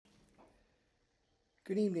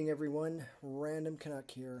Good evening, everyone. Random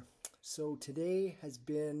Canuck here. So today has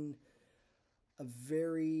been a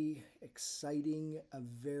very exciting, a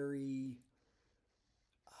very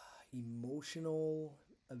emotional,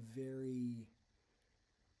 a very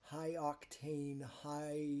high octane,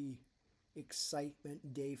 high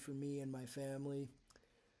excitement day for me and my family.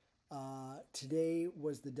 Today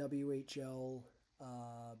was the WHL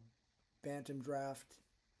Bantam Draft,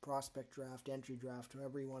 Prospect Draft, Entry Draft,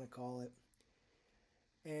 however you want to call it.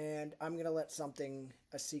 And I'm going to let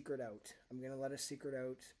a secret out. I'm going to let a secret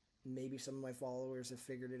out. Maybe some of my followers have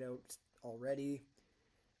figured it out already.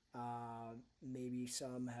 Maybe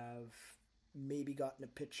some have gotten a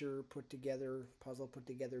picture put together, puzzle put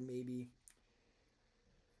together maybe.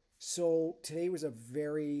 So today was a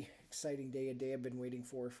very exciting day, a day I've been waiting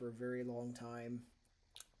for a very long time.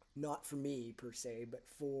 Not for me per se, but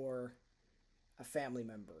for a family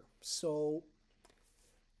member. So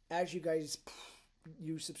as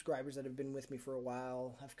you subscribers that have been with me for a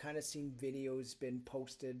while have kind of seen videos been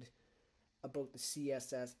posted about the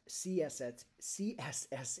CSSHL.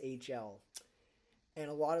 And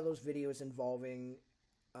a lot of those videos involving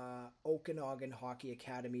Okanagan Hockey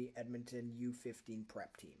Academy Edmonton U15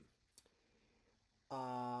 prep team.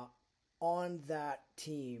 On that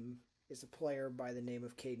team is a player by the name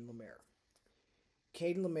of Kayden Lemire.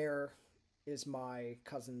 Kayden Lemire is my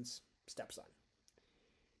cousin's stepson.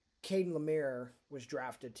 Kayden Lemire was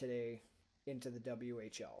drafted today into the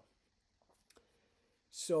WHL.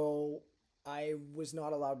 So I was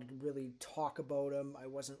not allowed to really talk about him. I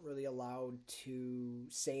wasn't really allowed to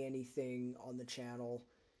say anything on the channel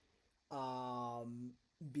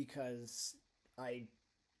because I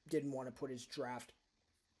didn't want to put his draft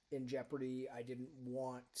in jeopardy. I didn't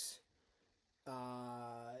want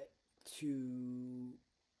to,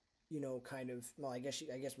 I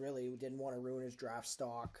guess really didn't want to ruin his draft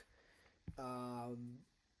stock.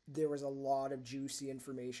 There was a lot of juicy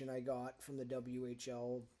information I got from the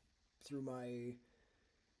WHL through my,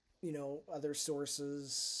 other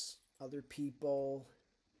sources, other people,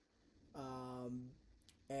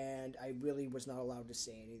 and I really was not allowed to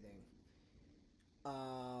say anything.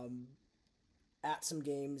 At some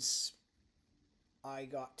games, I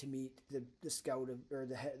got to meet the scout or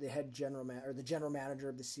the general manager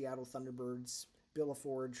of the Seattle Thunderbirds, Bill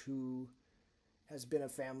LaForge, who has been a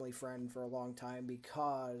family friend for a long time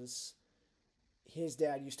because his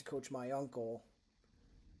dad used to coach my uncle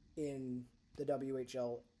in the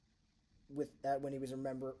WHL when he was a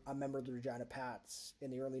member of the Regina Pats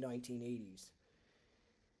in the early 1980s.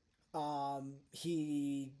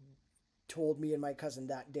 He told me and my cousin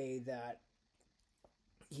that day that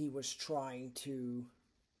he was trying to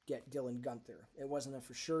get Dylan Guenther. It wasn't a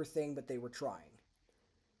for sure thing, but they were trying.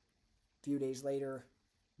 A few days later,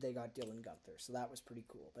 they got Dylan Guenther, so that was pretty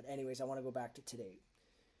cool. But anyways, I want to go back to today.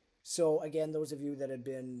 So again, those of you that have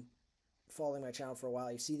been following my channel for a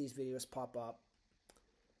while, you see these videos pop up.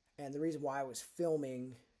 And the reason why I was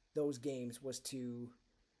filming those games was to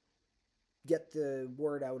get the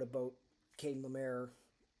word out about Kayden Lemire,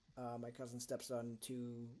 my cousin's stepson,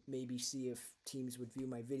 to maybe see if teams would view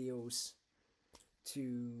my videos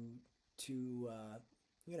to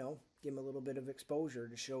give him a little bit of exposure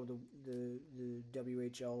to show the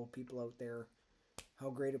WHL people out there how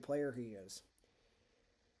great a player he is.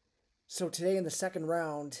 So today in the second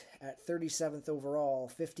round, at 37th overall,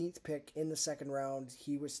 15th pick in the second round,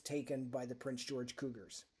 he was taken by the Prince George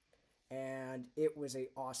Cougars. And it was an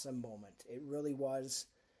awesome moment. It really was.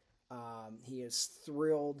 He is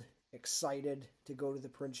thrilled, excited to go to the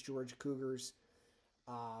Prince George Cougars.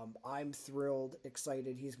 I'm thrilled,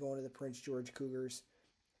 excited he's going to the Prince George Cougars.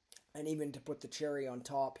 And even to put the cherry on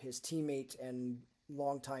top, his teammate and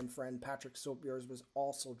longtime friend Patrick Soapyars was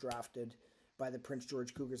also drafted by the Prince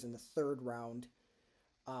George Cougars in the third round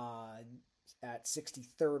at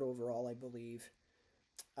 63rd overall, I believe.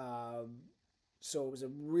 So it was a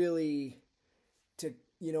really,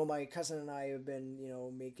 my cousin and I have been,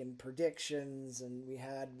 making predictions, and we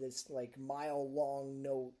had this like mile-long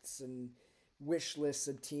notes and wish lists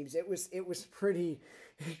of teams. It was pretty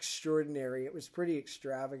extraordinary. It was pretty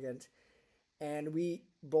extravagant. And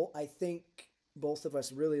I think both of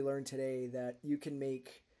us really learned today that you can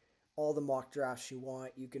make all the mock drafts you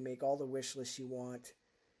want. You can make all the wish lists you want.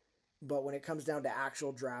 But when it comes down to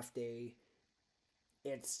actual draft day,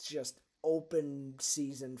 it's just open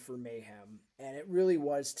season for mayhem. And it really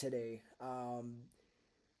was today.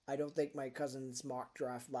 I don't think my cousin's mock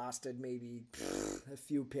draft lasted maybe a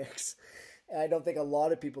few picks. I don't think a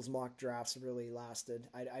lot of people's mock drafts really lasted.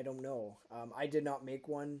 I don't know. I did not make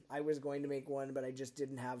one. I was going to make one, but I just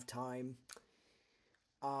didn't have time.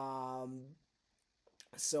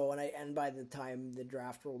 So, and by the time the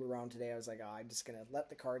draft rolled around today, I was like, oh, I'm just going to let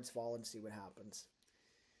the cards fall and see what happens.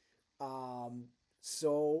 Um,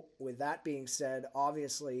 so, with that being said,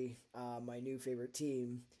 obviously, my new favorite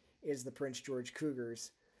team is the Prince George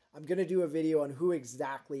Cougars. I'm going to do a video on who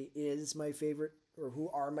exactly is my favorite, or who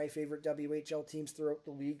are my favorite WHL teams throughout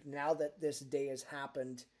the league. Now that this day has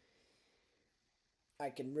happened, I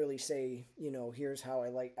can really say, here's how I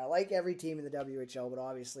like. I like every team in the WHL, but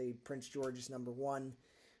obviously Prince George is number one.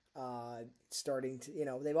 Starting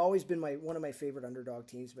to, they've always been one of my favorite underdog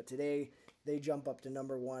teams, but today they jump up to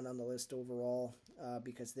number one on the list overall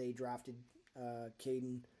because they drafted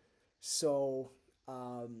Kayden. So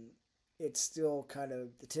it's still kind of,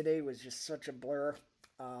 today was just such a blur.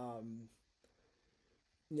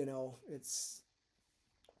 It's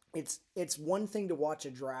one thing to watch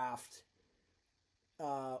a draft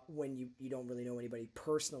when you don't really know anybody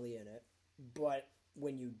personally in it, but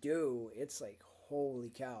when you do, it's like, holy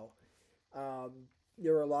cow.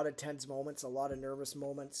 There were a lot of tense moments, a lot of nervous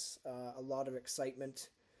moments, a lot of excitement,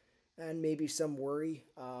 and maybe some worry.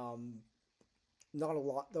 Not a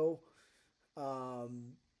lot, though.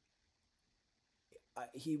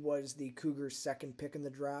 He was the Cougars' second pick in the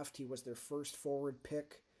draft. He was their first forward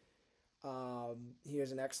pick. He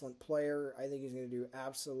is an excellent player. I think he's going to do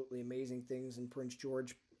absolutely amazing things in Prince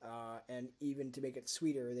George. And even to make it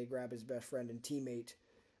sweeter, they grab his best friend and teammate,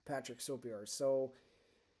 Patrick Sopiar. So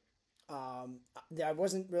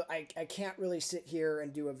I can't really sit here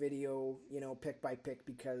and do a video, pick by pick,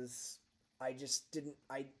 because I just didn't.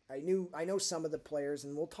 I know some of the players,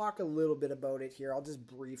 and we'll talk a little bit about it here. I'll just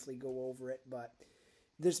briefly go over it, but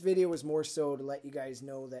this video was more so to let you guys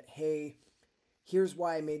know that, hey, here's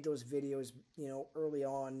why I made those videos, early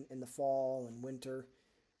on in the fall and winter.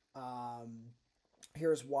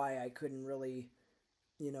 Here's why I couldn't really,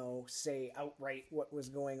 say outright what was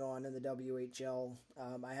going on in the WHL.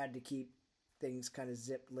 I had to keep things kind of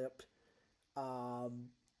zip-lipped.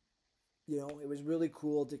 It was really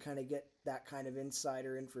cool to kind of get that kind of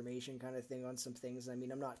insider information kind of thing on some things. I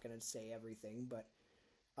mean, I'm not going to say everything, but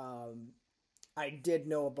I did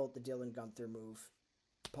know about the Dylan Guenther move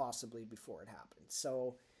possibly before it happened.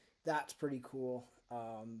 So that's pretty cool.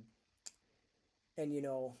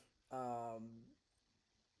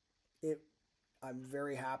 I'm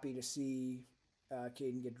very happy to see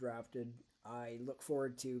Kayden get drafted. I look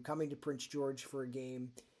forward to coming to Prince George for a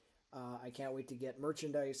game. I can't wait to get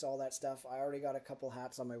merchandise, all that stuff. I already got a couple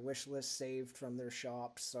hats on my wish list saved from their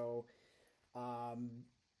shop. So, I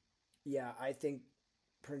think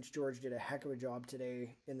Prince George did a heck of a job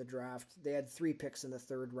today in the draft. They had 3 picks in the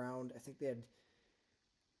third round. I think they had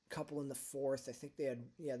a couple in the fourth. I think they had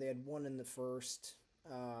one in the first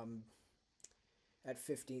at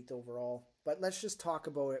 15th overall. But let's just talk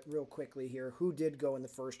about it real quickly here. Who did go in the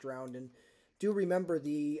first round? And do remember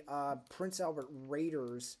the Prince Albert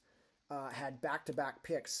Raiders had back-to-back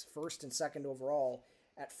picks, first and second overall.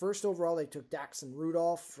 At first overall, they took Daxon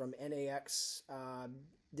Rudolph from NAX.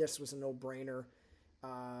 This was a no-brainer.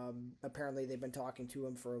 Apparently, they've been talking to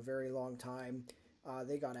him for a very long time.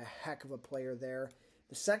 They got a heck of a player there.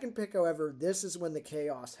 The second pick, however, this is when the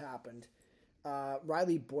chaos happened.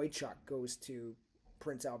 Riley Boychuk goes to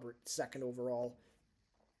Prince Albert, second overall.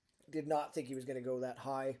 Did not think he was going to go that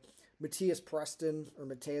high. Matthias Preston,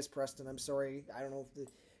 I'm sorry. I don't know if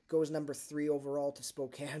goes number 3 overall to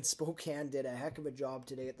Spokane. Spokane did a heck of a job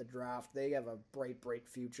today at the draft. They have a bright, bright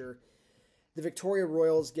future. The Victoria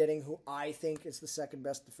Royals getting who I think is the second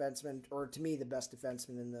best defenseman, or to me the best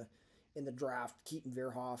defenseman in the draft, Keaton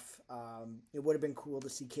Verhoff. It would have been cool to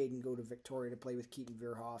see Kayden go to Victoria to play with Keaton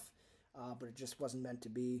Verhoff, but it just wasn't meant to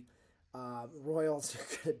be. Royals are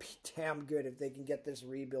going to be damn good if they can get this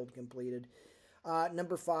rebuild completed.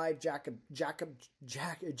 Number 5, Jackson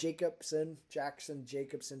Jacobson,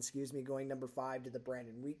 going number 5 to the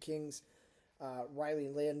Brandon Wheat Kings. Riley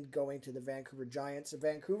Lind going to the Vancouver Giants.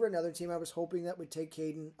 Vancouver, another team I was hoping that would take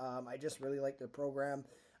Kayden. I just really like their program.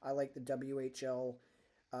 I like the WHL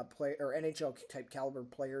play or NHL type caliber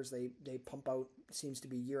players they pump out. Seems to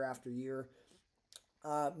be year after year.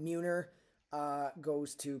 Muner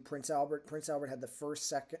goes to Prince Albert. Prince Albert had the first,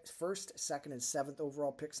 second, and 7th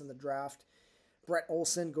overall picks in the draft. Brett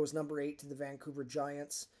Olson goes number 8 to the Vancouver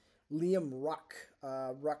Giants. Liam Ruck,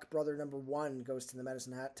 Ruck brother number 1, goes to the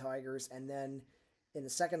Medicine Hat Tigers. And then in the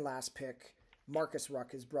second last pick, Marcus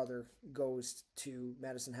Ruck, his brother, goes to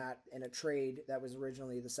Medicine Hat in a trade that was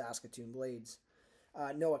originally the Saskatoon Blades.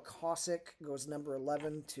 Noah Kosick goes number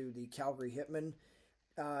 11 to the Calgary Hitmen.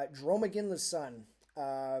 Jerome McGinley's son,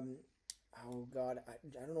 I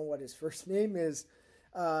don't know what his first name is.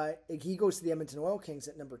 He goes to the Edmonton Oil Kings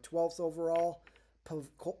at number 12th overall.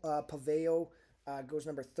 Paveo goes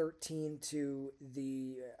number 13 to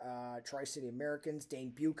the Tri-City Americans.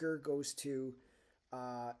 Dane Bucher goes to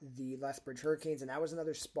the Lethbridge Hurricanes, and that was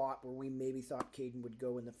another spot where we maybe thought Kayden would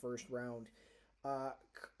go in the first round.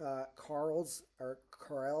 Carl's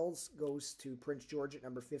goes to Prince George at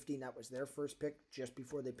number 15. That was their first pick just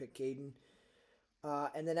before they picked Kayden.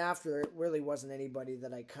 And then after, it really wasn't anybody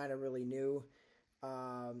that I kind of really knew.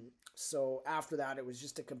 So after that, it was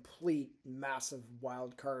just a complete massive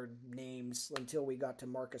wild card names until we got to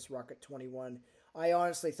Marcus Ruck at 21. I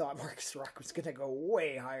honestly thought Marcus Ruck was going to go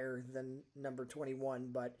way higher than number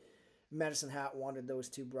 21, but Medicine Hat wanted those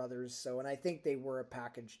two brothers. So, and I think they were a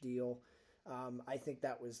package deal. I think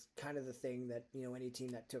that was kind of the thing that, any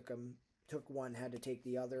team that took one had to take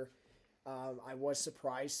the other. I was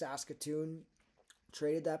surprised Saskatoon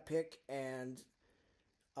traded that pick, and,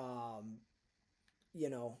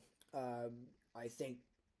 I think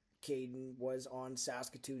Kayden was on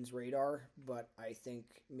Saskatoon's radar, but I think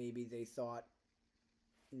maybe they thought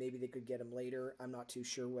maybe they could get him later. I'm not too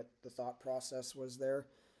sure what the thought process was there,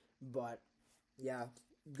 but yeah,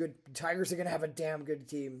 good. Tigers are going to have a damn good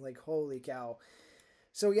team. Like, holy cow.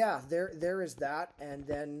 So yeah, there is that. And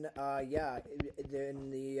then, in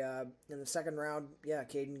the second round,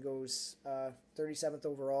 Kayden goes, 37th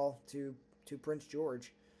overall to Prince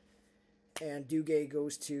George. And Duguay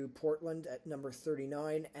goes to Portland at number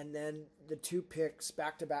 39. And then the two picks,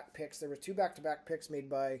 back-to-back picks. There were two back-to-back picks made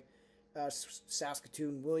by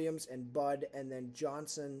Saskatoon, Williams and Budd. And then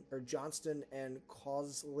Johnston and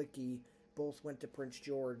Kozlicki both went to Prince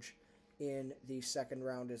George in the second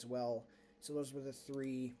round as well. So those were the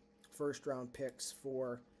three first-round picks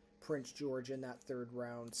for Prince George in that third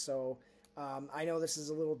round. So I know this is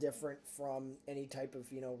a little different from any type of,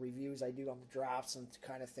 reviews I do on the drafts and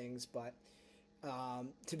kind of things, but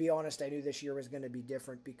to be honest, I knew this year was going to be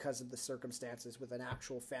different because of the circumstances with an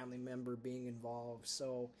actual family member being involved.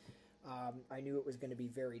 So I knew it was going to be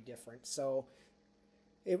very different. So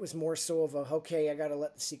it was more so of okay, I got to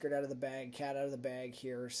let the secret out of the bag, cat out of the bag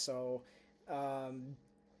here. So,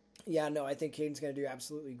 I think Kayden's going to do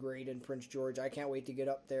absolutely great in Prince George. I can't wait to get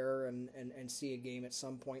up there and see a game at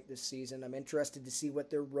some point this season. I'm interested to see what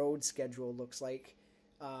their road schedule looks like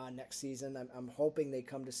next season. I'm hoping they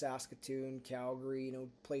come to Saskatoon, Calgary,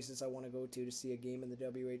 places I want to go to see a game in the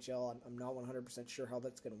WHL. I'm not 100% sure how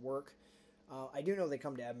that's going to work. I do know they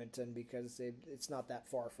come to Edmonton because it's not that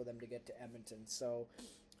far for them to get to Edmonton. So,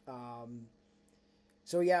 I'm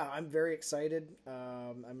very excited.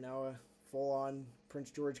 I'm now a full-on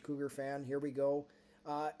Prince George Cougar fan. Here we go.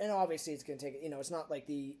 And obviously it's going to take, it's not like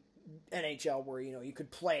the NHL where, you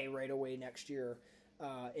could play right away next year.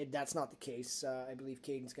 That's not the case. I believe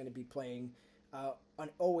Kayden's going to be playing on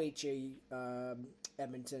OHA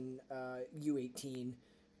Edmonton U18.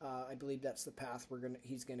 I believe that's the path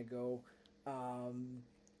he's going to go.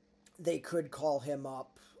 They could call him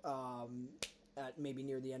up at maybe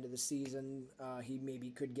near the end of the season. He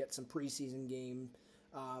maybe could get some preseason game.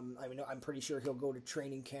 I'm pretty sure he'll go to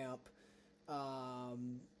training camp.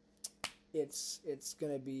 It's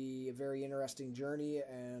going to be a very interesting journey,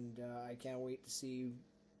 and I can't wait to see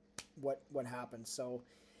what happens. So,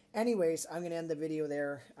 anyways, I'm going to end the video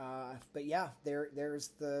there. But yeah, there's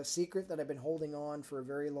the secret that I've been holding on for a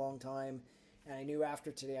very long time, and I knew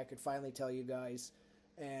after today I could finally tell you guys.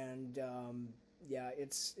 And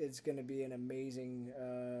it's going to be an amazing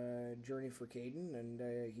journey for Kayden, and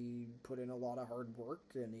he put in a lot of hard work,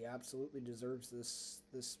 and he absolutely deserves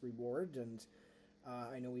this reward. And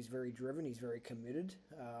I know he's very driven, he's very committed.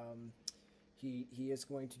 He is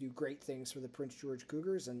going to do great things for the Prince George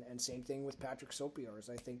Cougars, and same thing with Patrick Sopiars.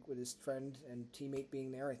 I think with his friend and teammate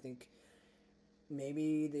being there, I think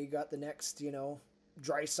maybe they got the next,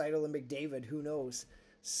 Draisaitl and McDavid, who knows.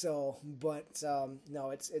 So, but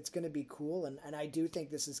no, it's going to be cool, and I do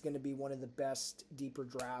think this is going to be one of the best deeper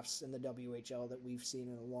drafts in the WHL that we've seen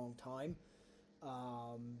in a long time.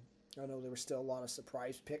 I know there were still a lot of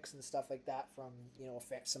surprise picks and stuff like that from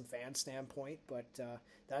some fan standpoint, but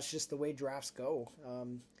that's just the way drafts go.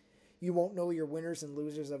 You won't know your winners and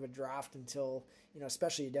losers of a draft until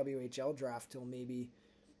especially a WHL draft, till maybe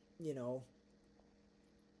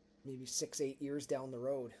 6-8 years down the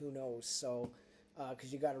road. Who knows? So.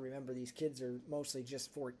 Because you got to remember, these kids are mostly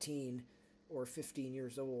just 14 or 15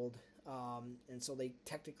 years old, and so they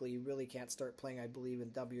technically really can't start playing, I believe,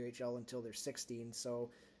 in WHL until they're 16.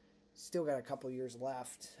 So still got a couple years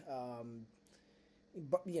left,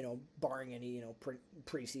 but barring any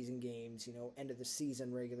preseason games, end of the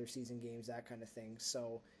season, regular season games, that kind of thing.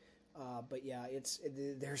 So. But yeah,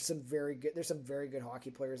 there's some very good hockey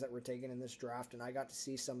players that were taken in this draft, and I got to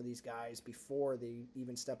see some of these guys before they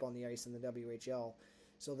even step on the ice in the WHL.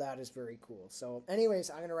 So that is very cool. So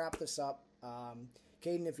anyways, I'm going to wrap this up.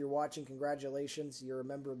 Kayden, if you're watching, congratulations. You're a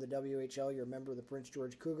member of the WHL. You're a member of the Prince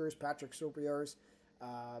George Cougars. Patrick Sopiars,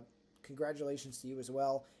 congratulations to you as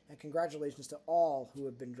well. And congratulations to all who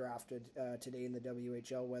have been drafted today in the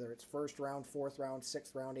WHL, whether it's first round, fourth round,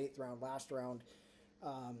 sixth round, eighth round, last round.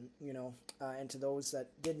 And to those that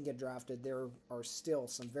didn't get drafted, there are still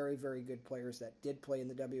some very, very good players that did play in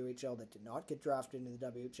the WHL that did not get drafted into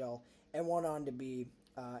the WHL and went on to be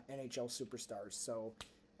NHL superstars. So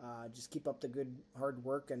just keep up the good hard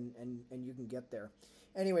work and you can get there.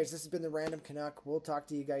 Anyways, this has been the Random Canuck. We'll talk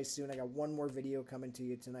to you guys soon. I got one more video coming to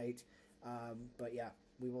you tonight. But yeah,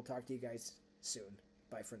 we will talk to you guys soon.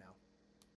 Bye for now.